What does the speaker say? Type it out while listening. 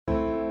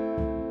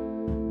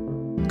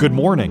Good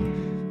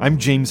morning. I'm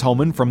James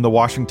Hohmann from The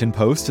Washington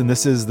Post, and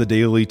this is the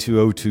Daily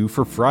 202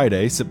 for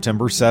Friday,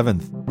 September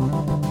 7th.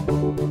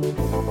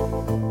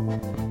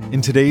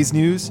 In today's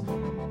news,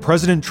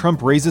 President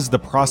Trump raises the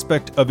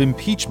prospect of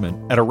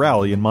impeachment at a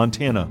rally in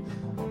Montana.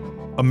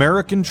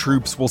 American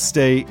troops will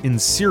stay in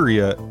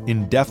Syria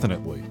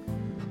indefinitely.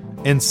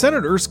 And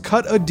senators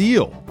cut a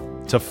deal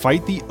to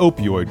fight the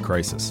opioid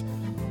crisis.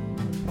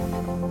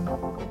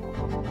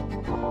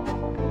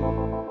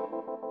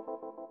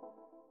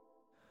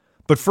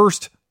 But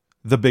first,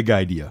 the big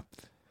idea.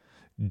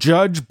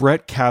 Judge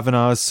Brett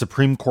Kavanaugh's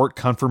Supreme Court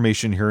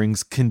confirmation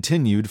hearings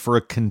continued for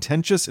a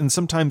contentious and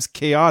sometimes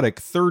chaotic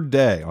third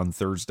day on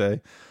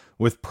Thursday,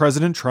 with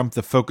President Trump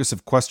the focus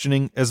of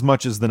questioning as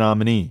much as the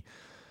nominee.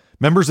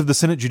 Members of the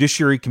Senate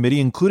Judiciary Committee,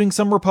 including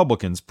some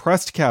Republicans,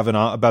 pressed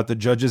Kavanaugh about the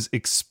judge's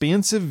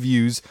expansive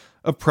views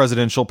of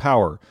presidential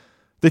power.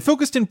 They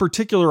focused in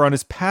particular on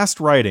his past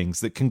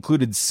writings that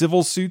concluded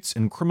civil suits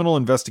and criminal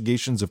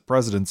investigations of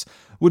presidents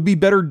would be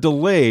better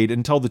delayed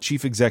until the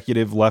chief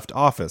executive left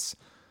office.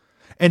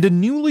 And a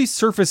newly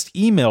surfaced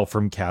email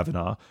from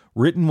Kavanaugh,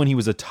 written when he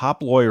was a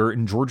top lawyer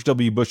in George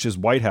W. Bush's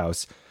White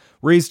House,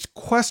 raised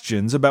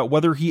questions about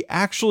whether he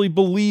actually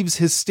believes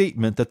his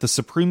statement that the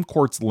Supreme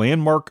Court's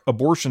landmark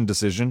abortion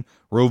decision,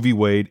 Roe v.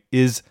 Wade,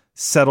 is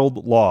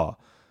settled law.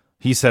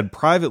 He said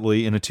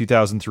privately in a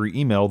 2003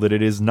 email that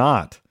it is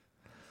not.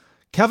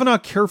 Kavanaugh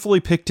carefully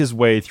picked his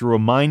way through a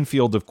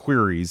minefield of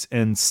queries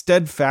and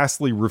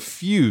steadfastly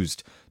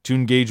refused to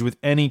engage with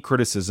any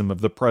criticism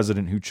of the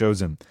president who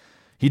chose him.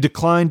 He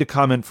declined to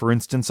comment, for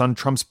instance, on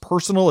Trump's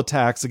personal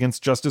attacks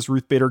against Justice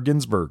Ruth Bader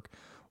Ginsburg,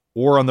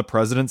 or on the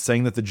president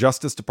saying that the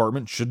Justice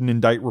Department shouldn't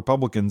indict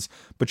Republicans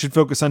but should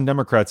focus on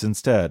Democrats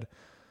instead,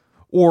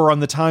 or on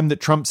the time that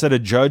Trump said a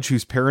judge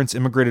whose parents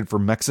immigrated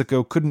from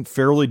Mexico couldn't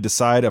fairly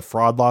decide a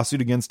fraud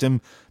lawsuit against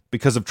him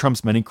because of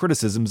Trump's many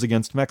criticisms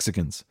against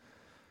Mexicans.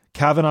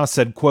 Kavanaugh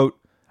said, quote,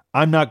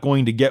 "I'm not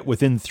going to get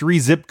within 3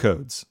 zip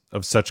codes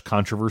of such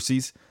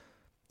controversies."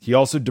 He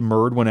also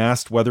demurred when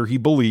asked whether he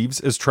believes,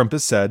 as Trump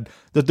has said,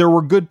 that there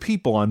were good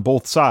people on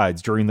both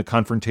sides during the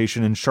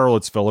confrontation in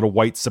Charlottesville at a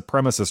white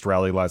supremacist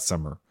rally last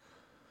summer.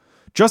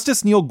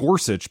 Justice Neil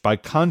Gorsuch, by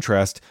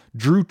contrast,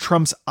 drew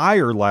Trump's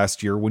ire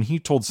last year when he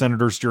told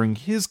senators during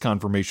his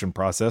confirmation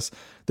process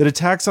that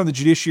attacks on the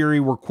judiciary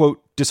were,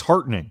 quote,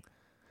 disheartening.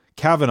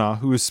 Kavanaugh,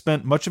 who has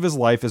spent much of his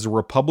life as a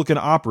Republican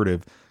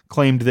operative,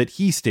 claimed that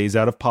he stays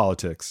out of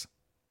politics.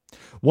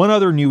 One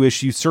other new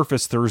issue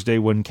surfaced Thursday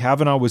when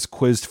Kavanaugh was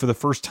quizzed for the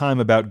first time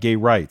about gay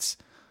rights.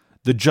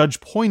 The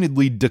judge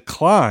pointedly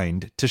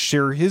declined to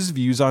share his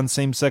views on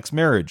same-sex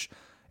marriage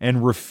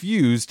and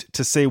refused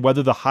to say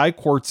whether the High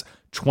Court's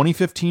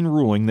 2015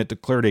 ruling that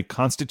declared a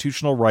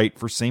constitutional right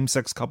for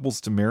same-sex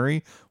couples to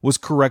marry was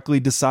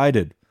correctly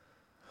decided.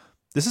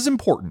 This is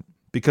important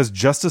because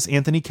Justice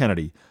Anthony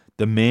Kennedy,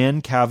 the man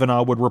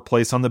Kavanaugh would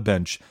replace on the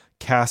bench,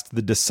 cast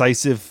the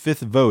decisive 5th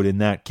vote in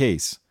that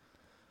case.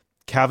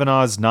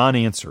 Kavanaugh's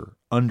non-answer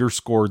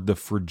underscored the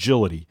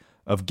fragility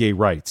of gay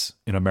rights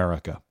in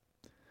America.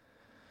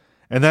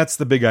 And that's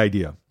the big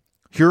idea.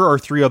 Here are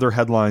 3 other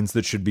headlines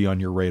that should be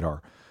on your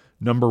radar.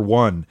 Number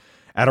 1,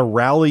 at a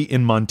rally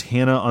in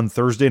Montana on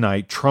Thursday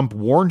night, Trump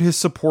warned his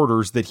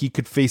supporters that he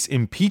could face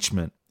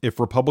impeachment if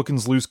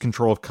Republicans lose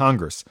control of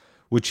Congress,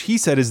 which he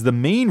said is the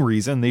main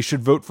reason they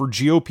should vote for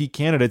GOP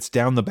candidates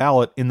down the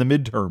ballot in the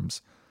midterms.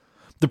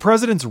 The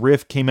president's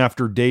riff came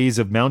after days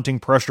of mounting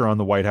pressure on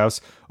the White House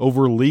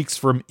over leaks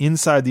from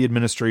inside the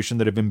administration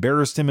that have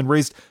embarrassed him and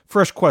raised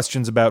fresh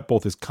questions about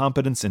both his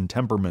competence and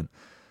temperament.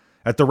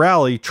 At the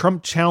rally,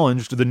 Trump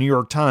challenged the New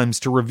York Times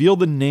to reveal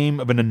the name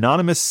of an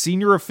anonymous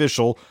senior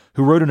official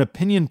who wrote an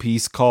opinion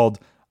piece called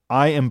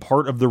 "I Am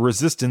Part of the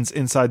Resistance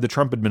Inside the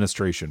Trump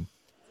Administration."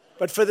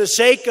 But for the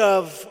sake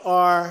of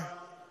our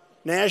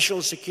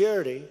national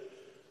security,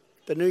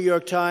 the New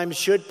York Times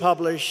should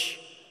publish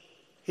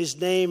his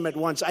name at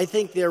once. I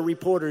think their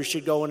reporters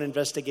should go and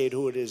investigate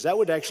who it is. That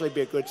would actually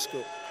be a good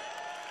scoop.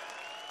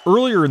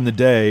 Earlier in the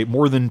day,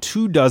 more than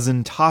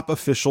 24 top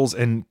officials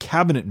and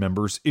cabinet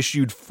members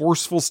issued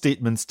forceful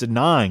statements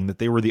denying that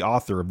they were the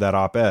author of that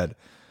op-ed.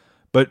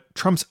 But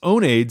Trump's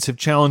own aides have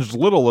challenged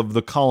little of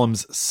the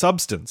column's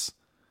substance.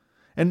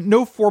 And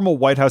no formal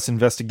White House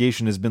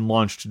investigation has been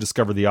launched to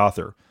discover the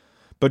author.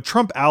 But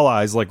Trump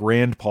allies like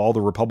Rand Paul,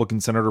 the Republican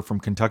senator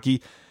from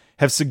Kentucky,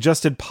 have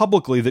suggested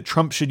publicly that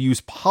Trump should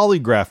use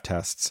polygraph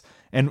tests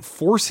and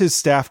force his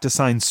staff to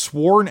sign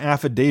sworn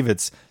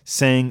affidavits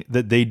saying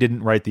that they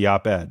didn't write the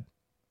op-ed.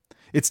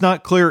 It's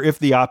not clear if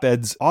the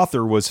op-ed's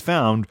author was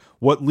found,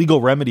 what legal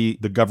remedy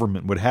the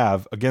government would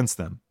have against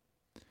them.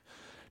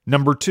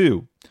 Number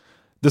 2,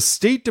 the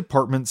State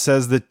Department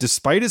says that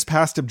despite his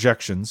past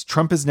objections,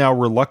 Trump has now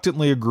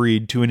reluctantly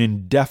agreed to an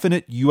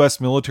indefinite U.S.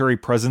 military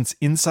presence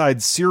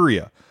inside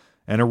Syria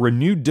and a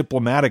renewed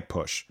diplomatic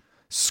push,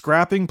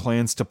 scrapping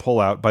plans to pull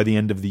out by the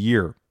end of the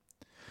year.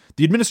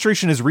 The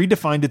administration has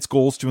redefined its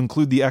goals to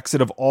include the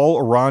exit of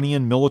all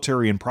Iranian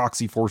military and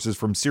proxy forces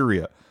from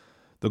Syria.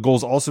 The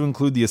goals also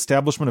include the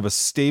establishment of a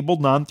stable,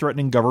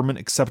 non-threatening government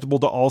acceptable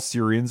to all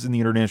Syrians in the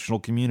international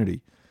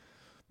community.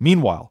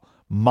 Meanwhile,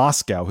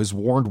 Moscow has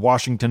warned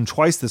Washington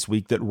twice this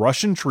week that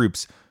Russian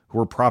troops who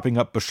are propping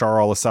up Bashar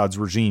al-Assad's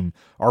regime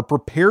are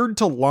prepared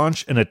to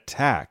launch an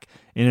attack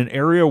in an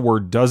area where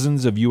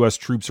dozens of U.S.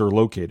 troops are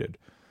located.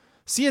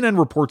 CNN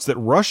reports that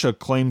Russia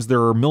claims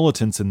there are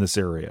militants in this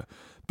area,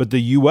 but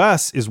the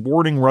U.S. is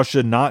warning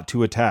Russia not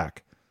to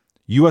attack.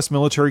 U.S.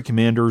 military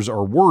commanders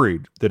are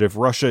worried that if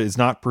Russia is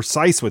not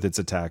precise with its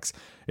attacks,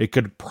 it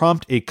could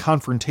prompt a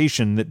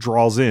confrontation that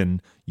draws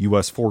in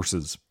U.S.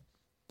 forces.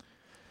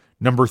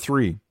 Number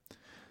 3.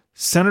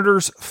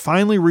 Senators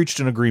finally reached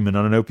an agreement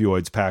on an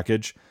opioids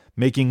package,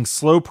 making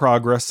slow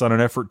progress on an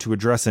effort to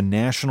address a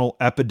national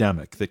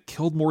epidemic that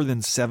killed more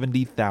than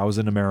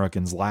 70,000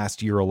 Americans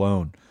last year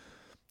alone.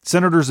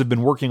 Senators have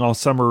been working all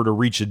summer to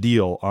reach a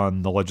deal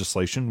on the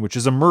legislation, which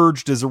has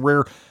emerged as a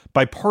rare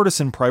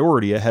bipartisan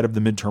priority ahead of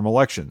the midterm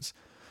elections.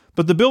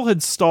 But the bill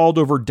had stalled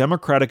over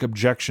Democratic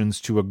objections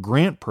to a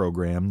grant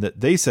program that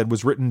they said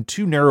was written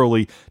too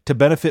narrowly to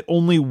benefit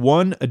only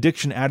one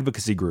addiction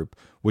advocacy group,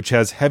 which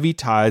has heavy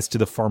ties to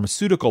the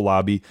pharmaceutical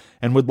lobby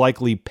and would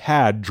likely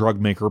pad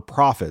drug maker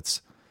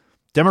profits.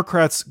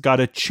 Democrats got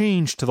a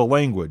change to the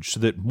language so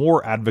that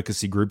more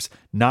advocacy groups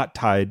not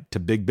tied to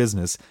big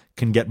business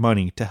can get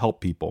money to help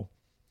people.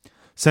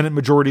 Senate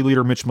Majority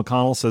Leader Mitch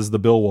McConnell says the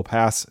bill will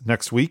pass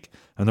next week,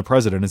 and the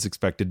president is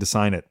expected to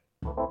sign it.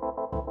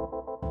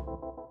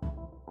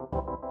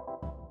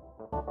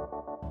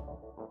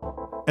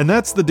 And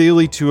that's the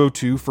Daily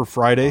 202 for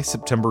Friday,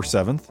 September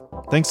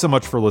 7th. Thanks so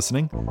much for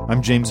listening.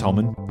 I'm James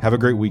Hellman. Have a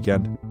great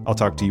weekend. I'll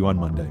talk to you on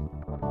Monday.